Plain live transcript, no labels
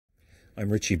I'm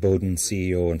Richie Bowdens,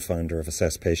 CEO and founder of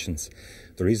Assess Patients.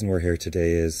 The reason we're here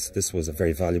today is this was a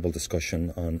very valuable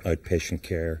discussion on outpatient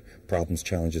care, problems,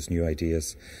 challenges, new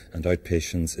ideas, and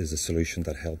outpatients is a solution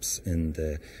that helps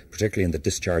particularly in the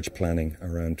discharge planning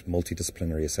around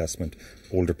multidisciplinary assessment,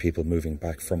 older people moving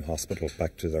back from hospital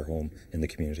back to their home in the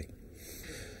community.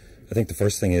 I think the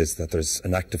first thing is that there's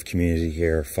an active community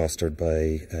here fostered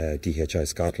by DHI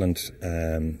Scotland,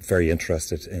 very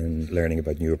interested in learning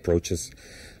about new approaches.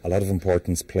 A lot of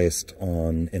importance placed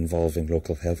on involving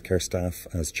local healthcare staff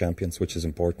as champions, which is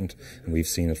important, and we've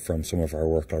seen it from some of our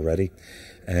work already.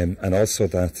 And also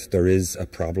that there is a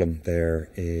problem there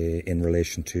in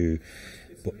relation to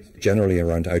generally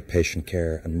around outpatient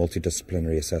care and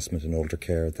multidisciplinary assessment in older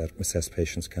care that Assess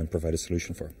Patients can provide a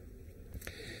solution for.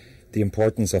 The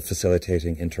importance of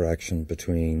facilitating interaction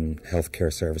between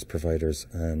healthcare service providers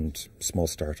and small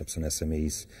startups and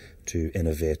SMEs to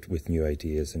innovate with new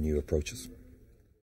ideas and new approaches.